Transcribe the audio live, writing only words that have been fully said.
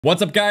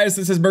What's up guys,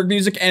 this is Merc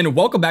Music and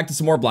welcome back to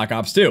some more Black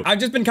Ops 2. I've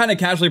just been kind of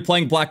casually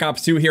playing Black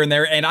Ops 2 here and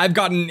there and I've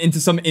gotten into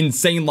some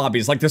insane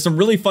lobbies. Like there's some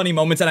really funny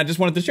moments and I just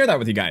wanted to share that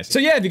with you guys. So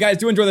yeah, if you guys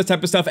do enjoy this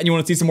type of stuff and you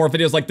want to see some more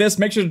videos like this,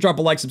 make sure to drop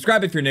a like,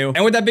 subscribe if you're new.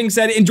 And with that being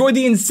said, enjoy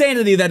the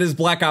insanity that is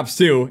Black Ops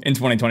 2 in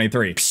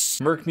 2023.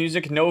 Merc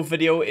Music, no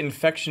video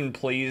infection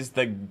please.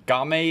 The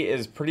game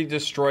is pretty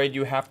destroyed,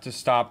 you have to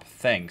stop,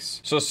 thanks.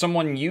 So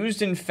someone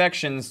used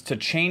infections to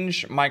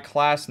change my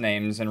class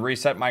names and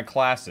reset my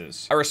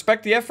classes. I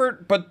respect the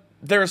effort, but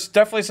there's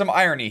definitely some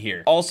irony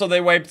here. Also,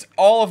 they wiped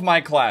all of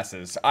my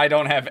classes. I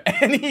don't have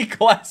any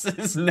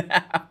classes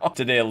now.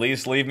 Did they at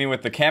least leave me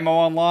with the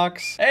camo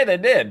unlocks? Hey, they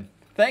did.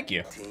 Thank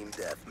you. Team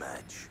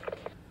deathmatch.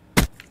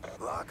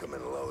 Lock 'em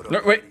and load 'em.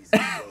 No, wait,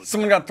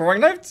 someone got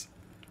throwing knives?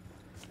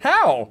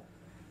 How?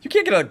 You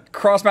can't get a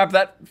cross map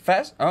that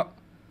fast?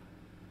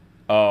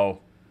 Oh,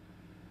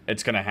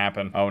 it's gonna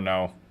happen. Oh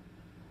no.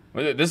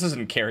 This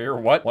isn't carrier,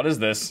 what? What is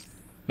this?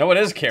 No, it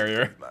is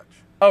carrier.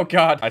 Oh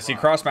god, I see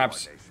cross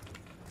maps.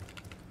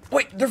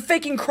 Wait, they're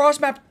faking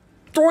cross-map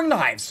throwing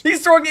knives.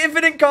 He's throwing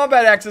infinite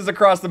combat axes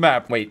across the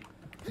map. Wait,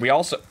 we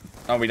also...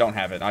 Oh, we don't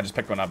have it. I just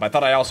picked one up. I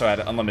thought I also had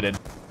it unlimited.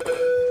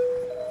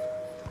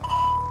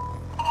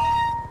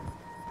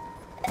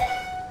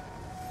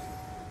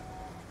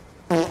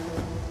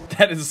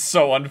 That is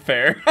so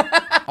unfair.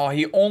 Oh,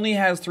 he only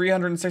has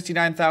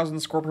 369,000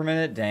 score per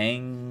minute?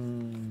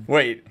 Dang.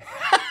 Wait.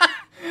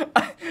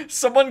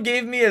 Someone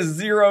gave me a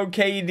 0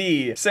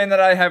 KD, saying that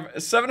I have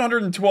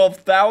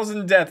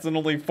 712,000 deaths and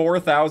only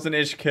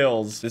 4,000-ish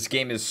kills. This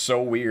game is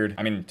so weird.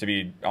 I mean, to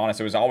be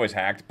honest, it was always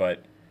hacked,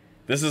 but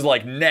this is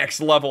like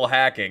next level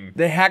hacking.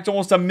 They hacked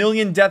almost 1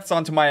 million deaths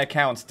onto my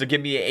accounts to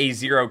give me a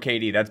 0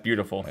 KD. That's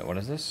beautiful. Wait, what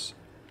is this?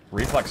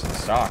 Reflex and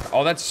stock.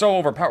 Oh, that's so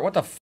overpowered. What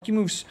the f? You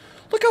move...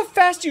 Look how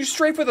fast you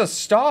strafe with a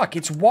stock.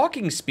 It's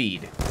walking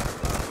speed.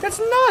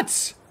 That's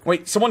nuts.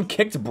 Wait, someone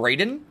kicked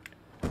Brayden?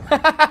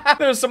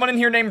 There's someone in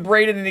here named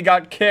Brayden and he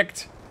got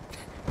kicked.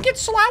 Get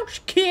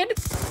slouched, kid.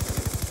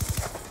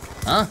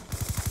 Huh?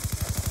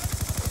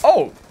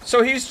 Oh,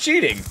 so he's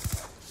cheating.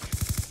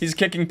 He's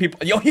kicking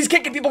people. Yo, he's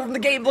kicking people from the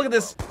game. Look at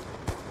this.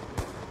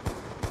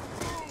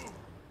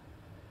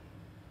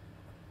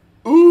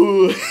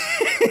 Ooh.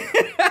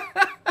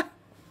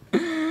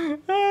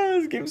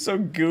 This game's so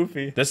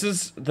goofy. This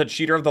is the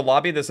cheater of the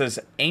lobby. This is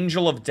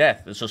Angel of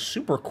Death. This is a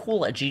super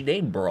cool, edgy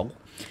name, bro.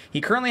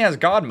 He currently has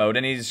God mode,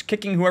 and he's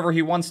kicking whoever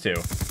he wants to.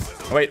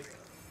 Oh, wait.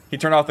 He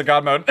turned off the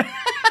God mode.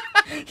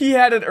 He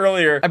had it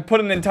earlier. I put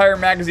an entire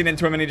magazine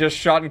into him, and he just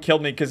shot and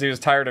killed me because he was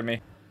tired of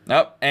me.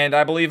 Oh, and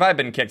I believe I've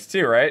been kicked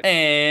too, right?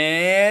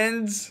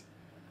 And...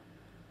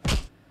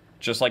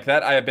 just like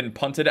that, I have been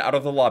punted out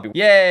of the lobby.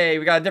 Yay,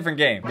 we got a different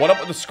game. What up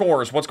with the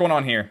scores? What's going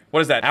on here? What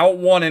is that? Out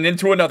one and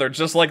into another,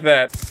 just like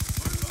that.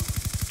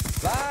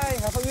 Bye,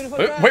 have a beautiful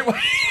day. Wait.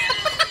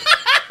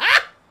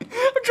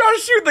 I'm trying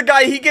to shoot the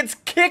guy. He gets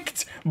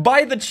kicked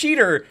by the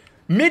cheater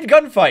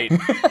mid-gunfight.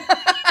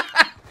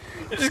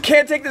 You just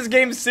can't take this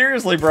game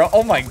seriously, bro.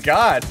 Oh my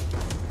god.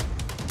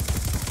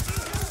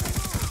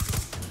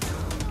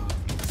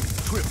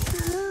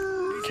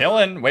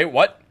 Killing. Wait,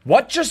 what?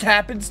 What just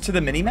happens to the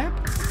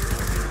minimap?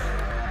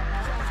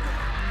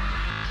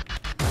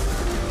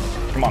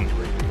 Come on.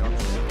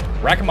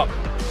 Rack him up.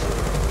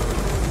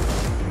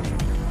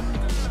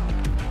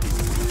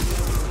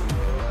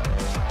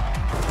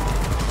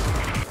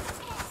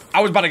 I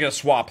was about to get a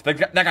swap.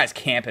 That guy's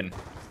camping.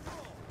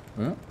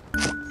 Huh?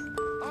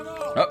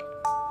 Oh.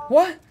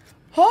 What?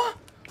 Huh?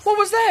 What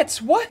was that?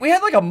 What? We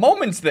had like a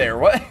moment there.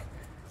 What?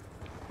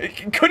 He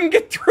couldn't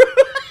get through.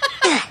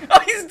 Oh,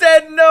 he's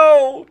dead.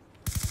 No.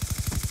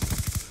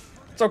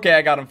 It's okay.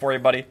 I got him for you,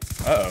 buddy.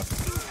 Uh-oh.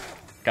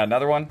 Got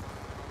another one.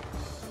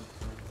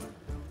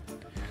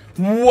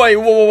 Wait,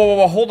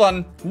 whoa, hold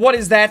on. What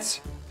is that?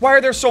 Why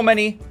are there so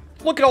many?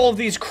 Look at all of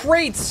these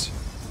crates.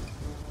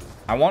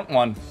 I want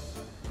one.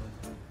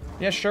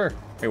 Yeah, sure.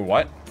 Wait,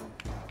 what?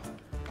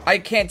 I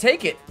can't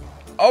take it.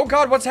 Oh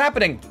god, what's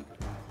happening?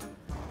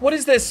 What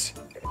is this?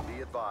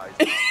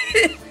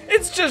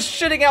 It's just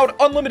shitting out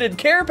unlimited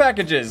care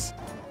packages.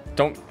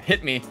 Don't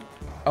hit me.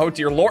 Oh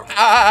dear lord.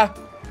 Ah!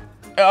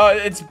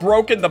 It's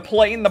broken. The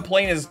plane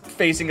is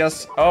facing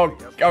us. Oh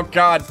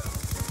god.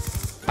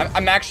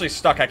 I'm actually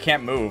stuck. I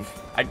can't move.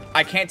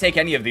 I can't take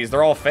any of these.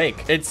 They're all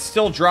fake. It's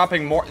still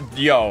dropping more.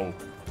 Yo.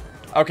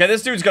 Okay,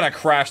 this dude's gonna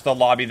crash the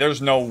lobby.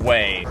 There's no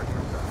way.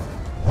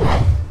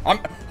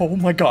 Oh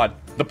my god.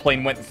 The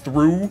plane went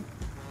through.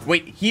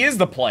 Wait, he is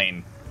the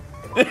plane.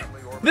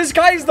 This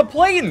guy is the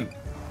plane.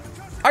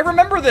 I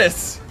remember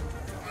this.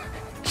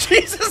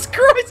 Jesus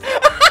Christ.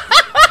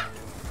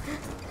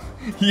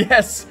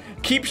 Yes.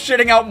 Keep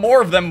shitting out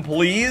more of them,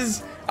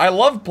 please. I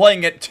love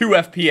playing at 2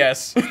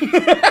 FPS.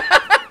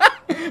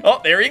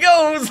 Oh, there he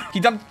goes. He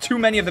dumped too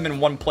many of them in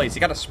one place. You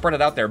gotta spread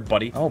it out there,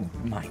 buddy. Oh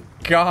my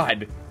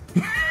god.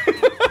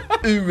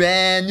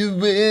 Ran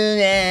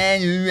away.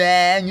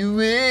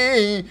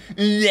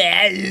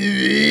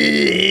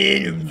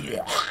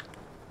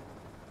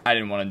 I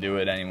didn't want to do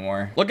it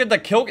anymore. Look at the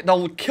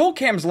kill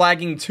cam's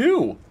lagging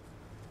too.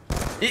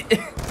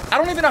 I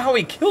don't even know how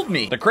he killed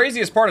me. The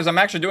craziest part is I'm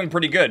actually doing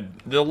pretty good.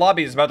 The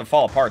lobby is about to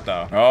fall apart,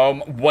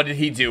 though. What did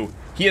he do?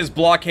 He has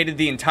blockaded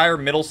the entire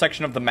middle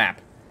section of the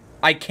map.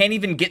 I can't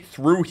even get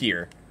through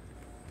here.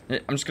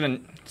 I'm just gonna...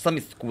 Just let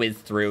me squeeze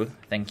through.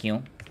 Thank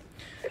you.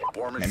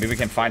 Maybe we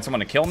can find someone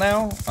to kill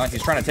now?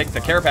 He's trying to take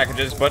the care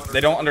packages, but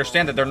they don't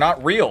understand that they're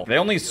not real. They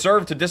only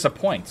serve to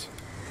disappoint.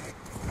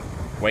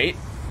 Wait.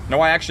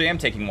 No, I actually am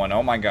taking one.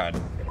 Oh my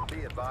god.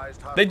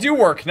 They do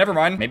work. Never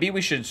mind. Maybe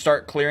we should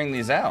start clearing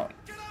these out.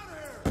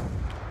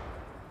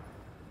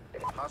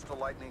 Hostile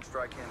lightning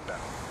strike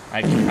inbound.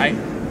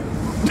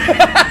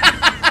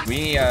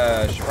 We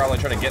should probably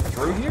try to get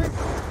through here.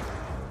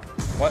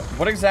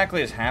 What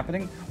exactly is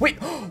happening?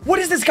 Wait, what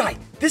is this guy?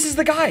 This is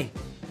the guy.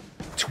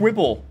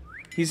 Twibble.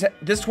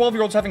 This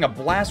 12-year-old's having a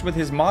blast with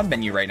his mod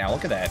menu right now.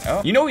 Look at that.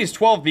 Oh. You know he's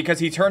 12 because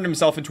he turned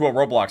himself into a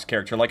Roblox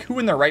character. Like, who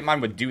in their right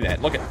mind would do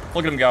that? Look at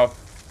him go.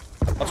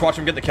 Let's watch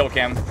him get the kill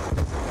cam.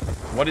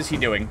 What is he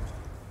doing?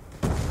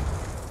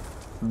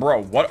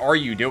 Bro, what are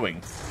you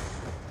doing?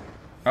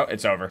 Oh,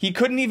 it's over. He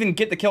couldn't even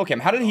get the kill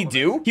cam. How did he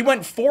do? He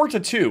went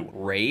 4-2.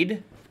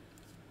 Raid?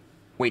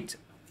 Wait,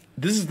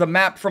 this is the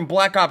map from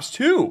Black Ops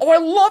 2. Oh, I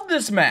love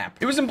this map.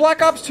 It was in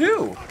Black Ops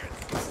 2.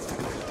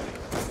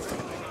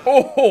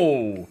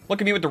 Oh,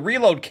 look at me with the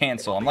reload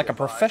cancel. I'm like a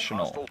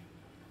professional.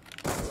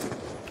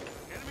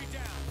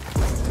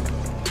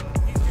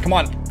 Come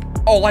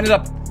on. Oh, line it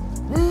up.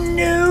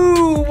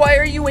 No, why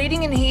are you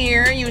waiting in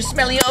here, you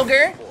smelly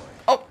ogre?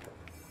 Oh,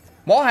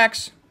 wall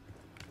hacks.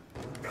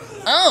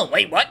 Oh,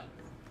 wait, what?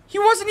 He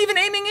wasn't even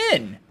aiming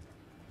in.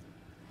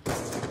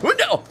 Oh,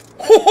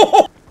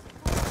 no.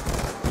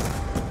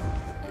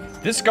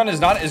 This gun is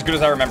not as good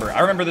as I remember. I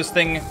remember this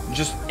thing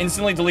just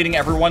instantly deleting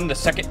everyone the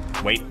second...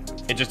 Wait,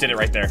 it just did it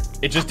right there.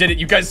 It just did it.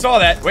 You guys saw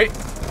that. Wait,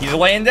 he's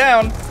laying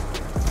down.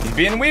 He's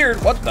being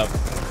weird. What the...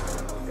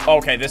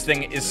 Okay, this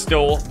thing is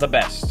still the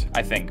best,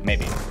 I think,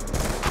 maybe.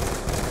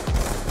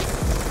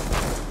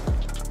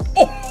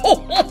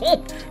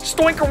 Oh,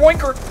 stoinker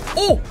woinker.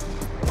 Oh.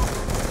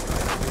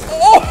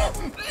 Oh,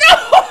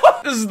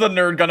 no. This is the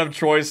nerd gun of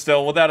choice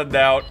still, without a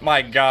doubt.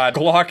 My god.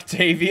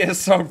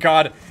 Gloacktavius. Oh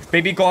god.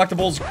 Baby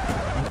Gloacktables.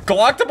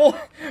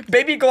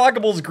 Baby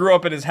Gloackables grew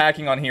up and is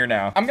hacking on here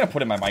now. I'm gonna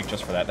put in my mic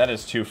just for that. That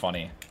is too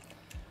funny.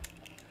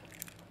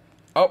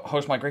 Oh,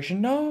 host migration.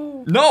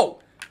 No. No.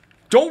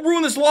 Don't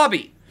ruin this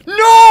lobby.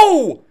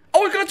 No. Oh,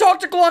 we're gonna talk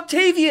to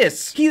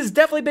Gloacktavius. He is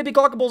definitely Baby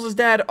Gloackables'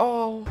 dad.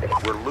 Oh.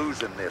 We're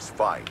losing this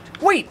fight.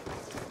 Wait.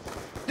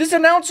 This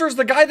announcer is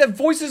the guy that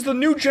voices the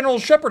new General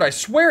Shepard. I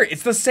swear,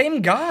 it's the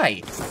same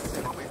guy.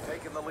 We've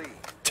taken the lead.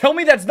 Tell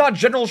me that's not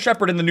General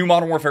Shepard in the new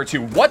Modern Warfare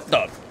 2. What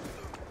the?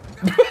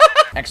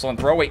 Excellent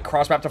throw. Wait,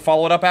 cross map to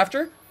follow it up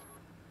after?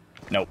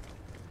 Nope.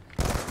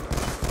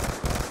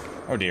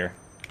 Oh dear.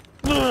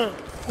 I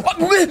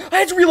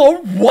had to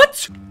reload.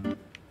 What?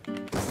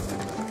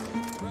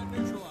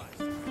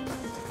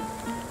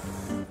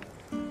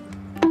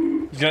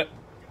 He's gonna...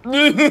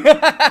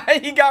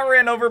 He got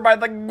ran over by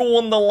the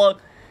gondola.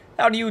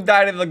 How do you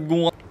die to the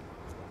gondola?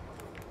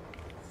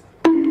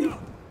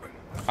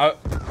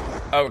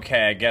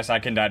 Okay, I guess I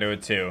can die to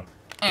it too.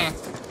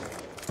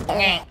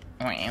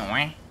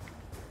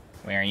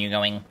 Where are you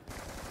going?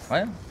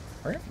 What?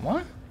 Where?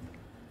 What?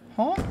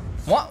 Huh?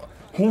 What?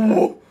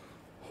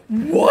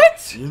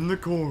 What? In the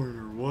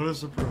corner, what a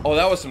surprise. Oh,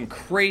 that was some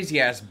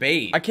crazy ass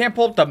bait. I can't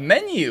pull up the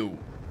menu.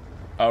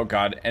 Oh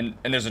god, and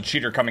there's a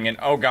cheater coming in.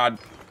 Oh god.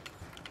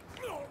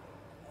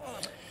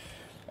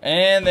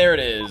 And there it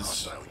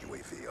is.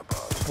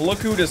 Look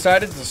who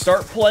decided to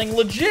start playing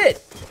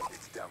legit.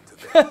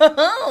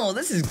 Oh,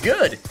 this is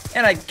good.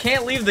 And I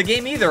can't leave the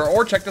game either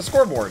or check the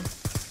scoreboard.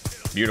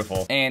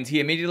 Beautiful. And he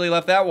immediately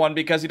left that one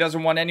because he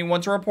doesn't want anyone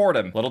to report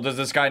him. Little does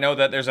this guy know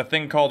that there's a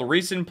thing called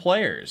recent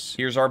players.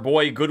 Here's our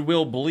boy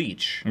Goodwill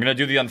Bleach. I'm gonna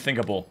do the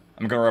unthinkable.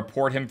 I'm gonna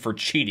report him for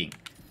cheating.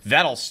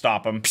 That'll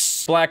stop him.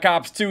 Black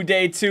Ops 2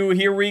 Day 2,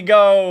 here we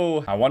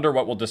go. I wonder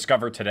what we'll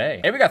discover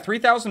today. Hey, we got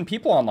 3,000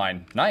 people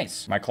online.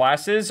 Nice. My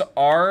classes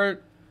are...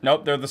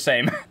 Nope, they're the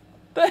same.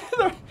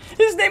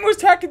 His name was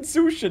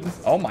Takensushin.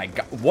 Oh my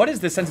god. What is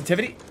this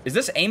sensitivity? Is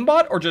this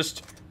aimbot or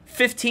just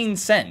 15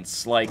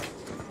 cents? Like...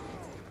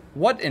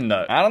 What in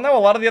the... I don't know, a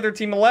lot of the other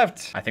team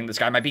left. I think this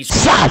guy might be...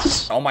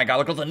 Oh my god,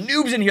 look at all the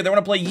noobs in here. They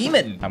want to play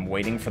Yeeman. I'm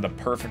waiting for the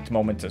perfect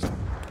moment to...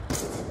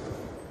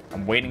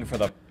 I'm waiting for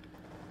the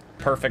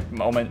perfect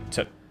moment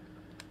to...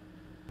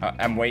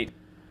 I'm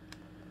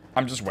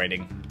just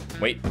waiting.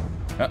 Wait.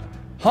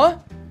 Huh?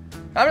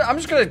 I'm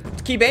just gonna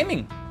keep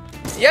aiming.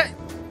 Yeah.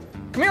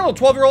 Come here, little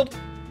 12-year-old.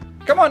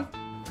 Come on.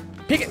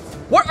 Peek it.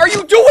 What are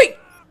you doing?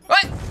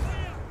 What?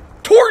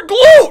 Torn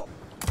glute!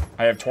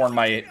 I have torn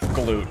my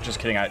glute. Just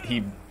kidding.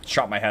 He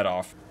shot my head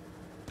off.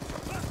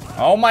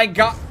 Oh my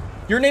god.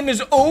 Your name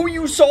is Oh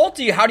You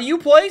Salty. How do you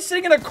play?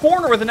 Sitting in a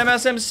corner with an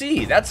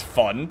MSMC. That's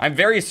fun. I'm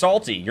very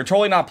salty. You're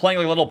totally not playing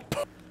like a little...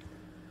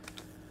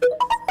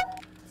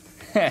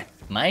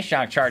 My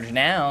shock charge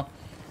now.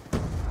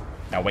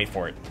 Now wait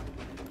for it.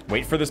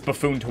 Wait for this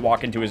buffoon to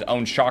walk into his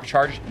own shock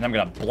charge, and I'm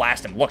gonna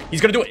blast him. Look,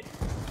 he's gonna do it.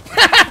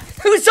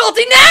 Who's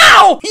salty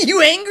now?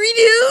 You angry,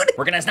 dude?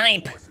 We're gonna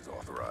snipe.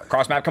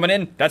 Cross map coming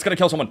in. That's gonna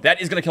kill someone.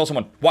 That is gonna kill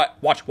someone. What?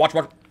 Watch.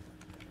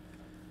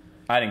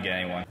 I didn't get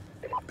anyone.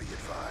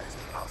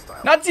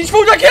 Not these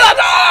fools, I kill him!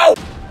 No!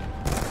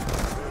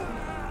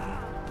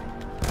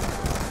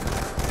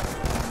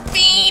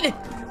 Feed!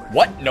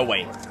 What? No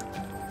way.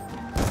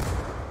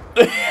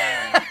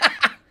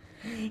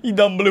 He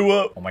done blew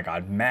up. Oh my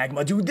god,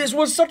 magma. Dude, this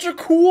was such a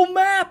cool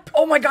map.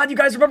 Oh my god, you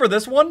guys remember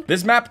this one?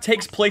 This map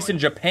takes place in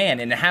Japan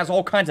and it has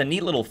all kinds of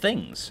neat little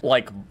things.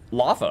 Like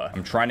lava.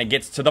 I'm trying to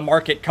get to the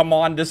market. Come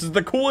on, this is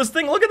the coolest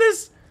thing. Look at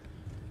this.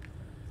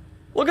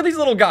 Look at these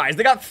little guys.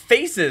 They got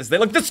faces. They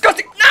look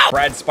disgusting. No!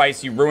 Brad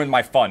Spice, you ruined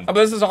my fun. But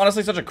this is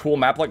honestly such a cool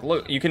map. Like,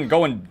 look, you can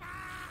go and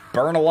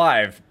burn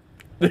alive.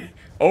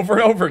 Over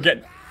and over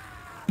again.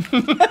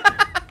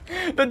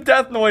 The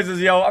death noises,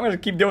 yo. I'm gonna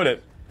keep doing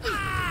it.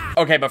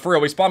 Okay, but for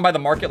real, we spawned by the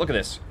market. Look at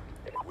this.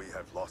 We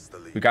have lost the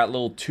lead. We got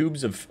little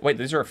tubes of... Wait,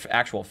 these are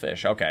actual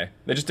fish. Okay.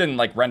 They just didn't,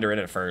 like, render it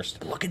at first.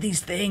 But look at these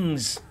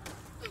things.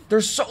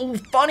 They're so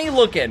funny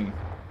looking.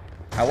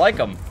 I like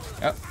them.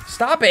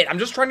 Stop it. I'm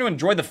just trying to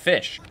enjoy the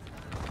fish.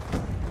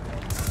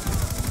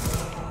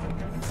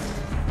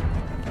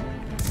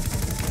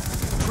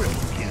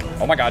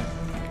 Oh my god.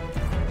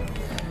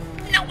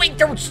 No, wait,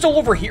 they're still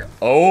over here.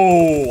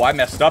 Oh, I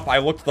messed up. I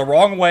looked the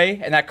wrong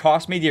way, and that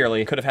cost me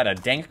dearly. Could have had a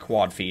dank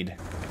quad feed.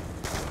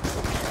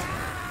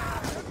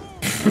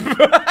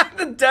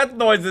 The death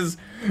noises.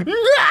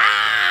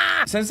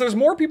 Since there's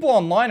more people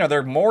online, are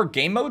there more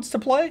game modes to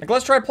play? Like,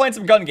 let's try playing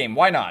some gun game.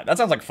 Why not? That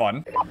sounds like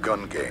fun.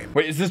 Gun game.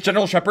 Wait, is this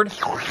General Shepherd?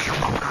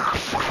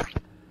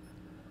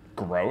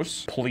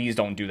 Gross. Please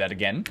don't do that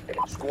again.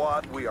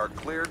 Squad, we are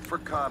cleared for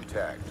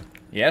contact.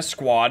 Yes,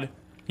 squad.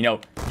 You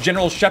know,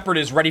 General Shepherd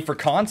is ready for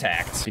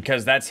contact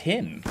because that's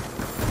him.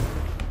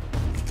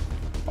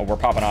 Oh, we're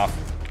popping off.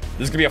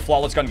 This is gonna be a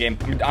flawless gun game.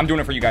 I'm doing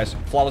it for you guys.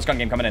 Flawless gun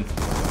game coming in.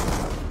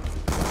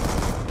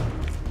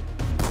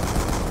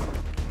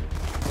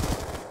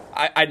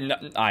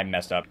 I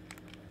messed up.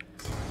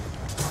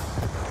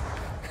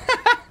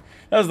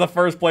 That was the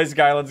first place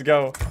guy. Let's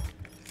go.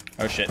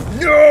 Oh shit.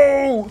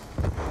 No!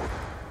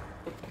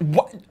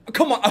 What?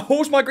 Come on, a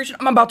host migration?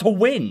 I'm about to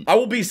win. I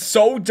will be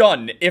so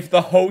done if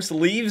the host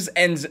leaves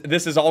and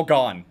this is all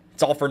gone.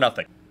 It's all for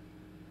nothing.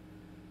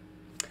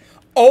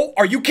 Oh,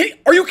 are you kidding?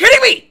 Are you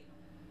kidding me?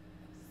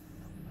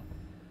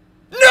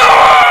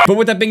 No! But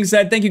with that being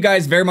said, thank you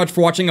guys very much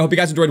for watching. I hope you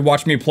guys enjoyed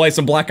watching me play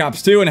some Black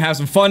Ops 2 and have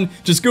some fun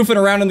just goofing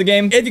around in the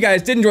game. If you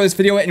guys did enjoy this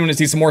video and you want to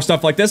see some more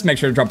stuff like this, make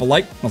sure to drop a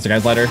like. I'll see you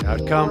guys later.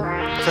 Outcome,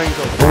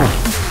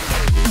 Tango.